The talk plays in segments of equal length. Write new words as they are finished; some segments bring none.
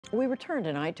We return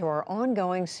tonight to our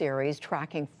ongoing series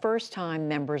tracking first-time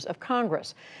members of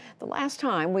Congress. The last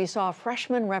time we saw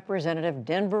freshman Representative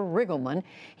Denver Riggleman,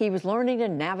 he was learning to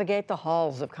navigate the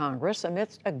halls of Congress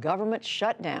amidst a government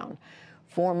shutdown.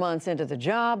 4 months into the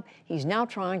job, he's now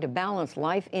trying to balance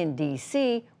life in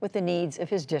D.C. with the needs of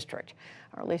his district.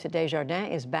 Our Lisa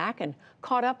Desjardins is back and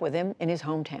caught up with him in his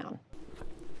hometown.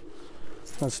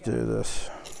 Let's do this.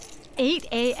 8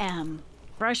 a.m.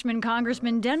 Freshman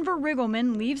Congressman Denver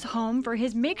Riggleman leaves home for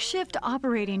his makeshift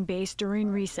operating base during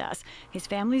recess, his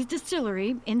family's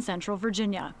distillery in Central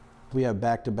Virginia. We have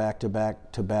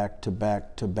back-to-back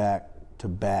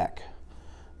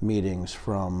meetings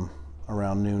from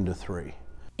around noon to 3.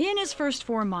 In his first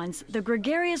 4 months, the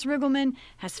gregarious Riggleman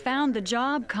has found the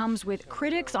job comes with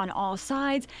critics on all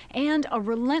sides and a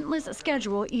relentless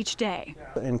schedule each day.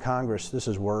 In Congress, this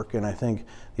is work, and I think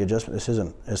the adjustment, this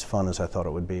isn't as fun as I thought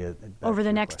it would be. Over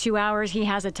the next 2 hours, he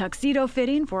has a tuxedo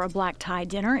fitting for a black tie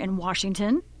dinner in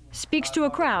Washington, speaks to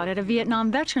a crowd at a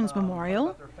Vietnam Veterans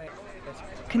Memorial,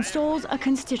 consoles a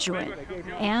constituent,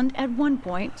 and at one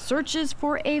point searches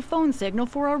for a phone signal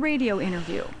for a radio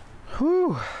interview.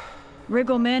 Whew.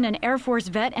 Riggleman, an Air Force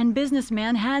vet and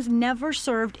businessman, has never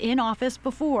served in office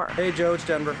before. Hey, Joe, it's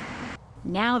Denver.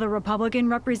 Now the Republican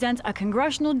represents a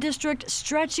congressional district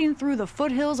stretching through the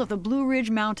foothills of the Blue Ridge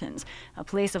Mountains, a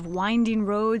place of winding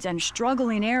roads and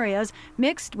struggling areas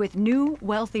mixed with new,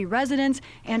 wealthy residents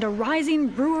and a rising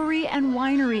brewery and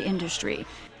winery industry.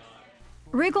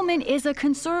 Riggleman is a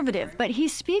conservative, but he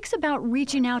speaks about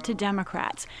reaching out to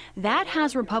Democrats. That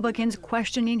has Republicans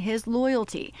questioning his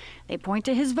loyalty. They point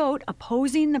to his vote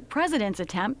opposing the president's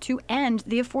attempt to end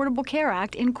the Affordable Care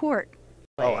Act in court.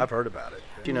 Oh, I've heard about it.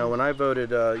 You know, when I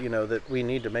voted, that we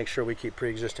need to make sure we keep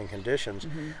pre-existing conditions,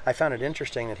 I found it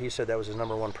interesting that he said that was his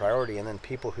 #1 priority, and then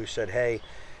people who said, hey,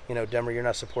 Denver, you're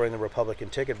not supporting the Republican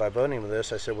ticket by voting with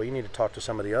this, I said, well, you need to talk to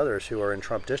some of the others who are in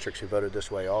Trump districts who voted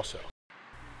this way also.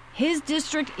 His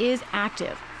district is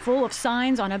active, full of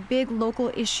signs on a big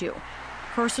local issue.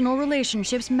 Personal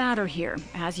relationships matter here,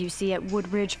 as you see at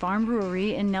Woodridge Farm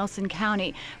Brewery in Nelson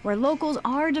County, where locals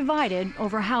are divided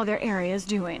over how their area is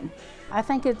doing. I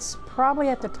think it's probably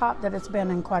at the top that it's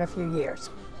been in quite a few years.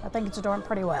 I think it's doing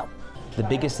pretty well. The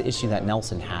biggest issue that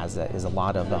Nelson has is a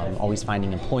lot of always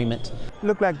finding employment.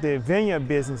 Look like the vineyard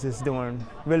business is doing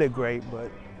really great,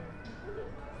 but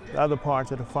the other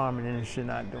parts of the farming industry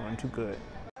not doing too good.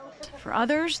 For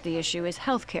others, the issue is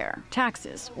health care,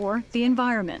 taxes, or the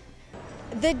environment.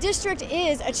 The district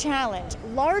is a challenge,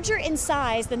 larger in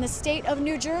size than the state of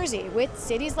New Jersey, with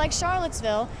cities like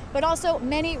Charlottesville, but also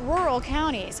many rural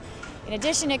counties. In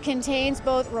addition, it contains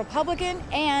both Republican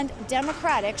and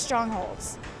Democratic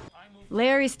strongholds.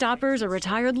 Larry Stopper's a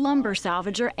retired lumber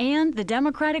salvager and the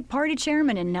Democratic Party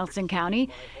chairman in Nelson County.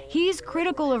 He's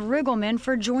critical of Riggleman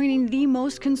for joining the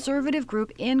most conservative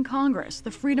group in Congress, the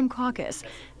Freedom Caucus.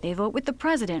 They vote with the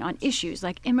president on issues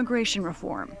like immigration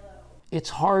reform. It's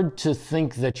hard to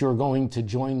think that you're going to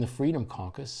join the Freedom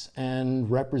Caucus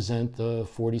and represent the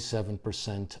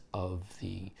 47% of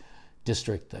the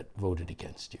district that voted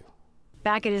against you.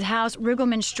 Back at his house,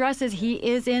 Riggleman stresses he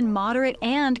is in moderate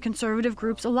and conservative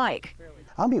groups alike.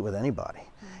 I'll meet with anybody.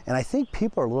 And I think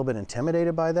people are a little bit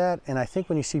intimidated by that. And I think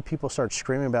when you see people start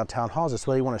screaming about town halls, it's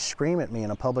why they want to scream at me in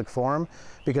a public forum,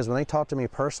 because when they talk to me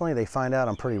personally, they find out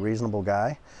I'm a pretty reasonable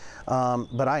guy.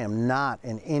 But I am not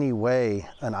in any way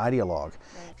an ideologue.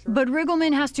 But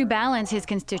Riggleman has to balance his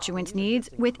constituents' needs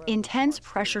with intense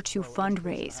pressure to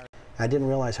fundraise. I didn't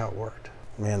realize how it worked.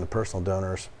 Man, the personal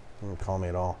donors didn't call me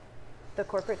at all. The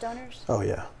corporate donors? Oh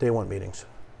yeah, they want meetings,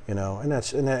 and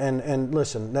that's and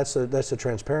listen, that's the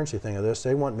transparency thing of this.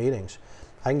 They want meetings.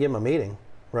 I can give them a meeting,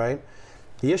 right?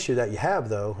 The issue that you have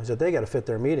though is that they got to fit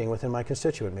their meeting within my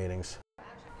constituent meetings.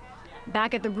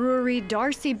 Back at the brewery,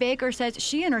 Darcy Baker says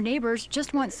she and her neighbors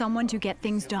just want someone to get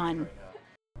things done.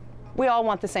 We all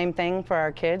want the same thing for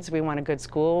our kids. We want a good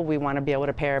school. We want to be able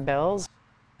to pay our bills.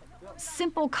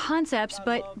 Simple concepts,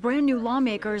 but brand new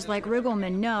lawmakers like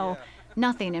Riggleman know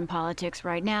nothing in politics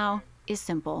right now is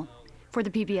simple. For the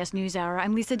PBS NewsHour,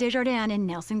 I'm Lisa Desjardins in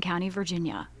Nelson County,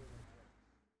 Virginia.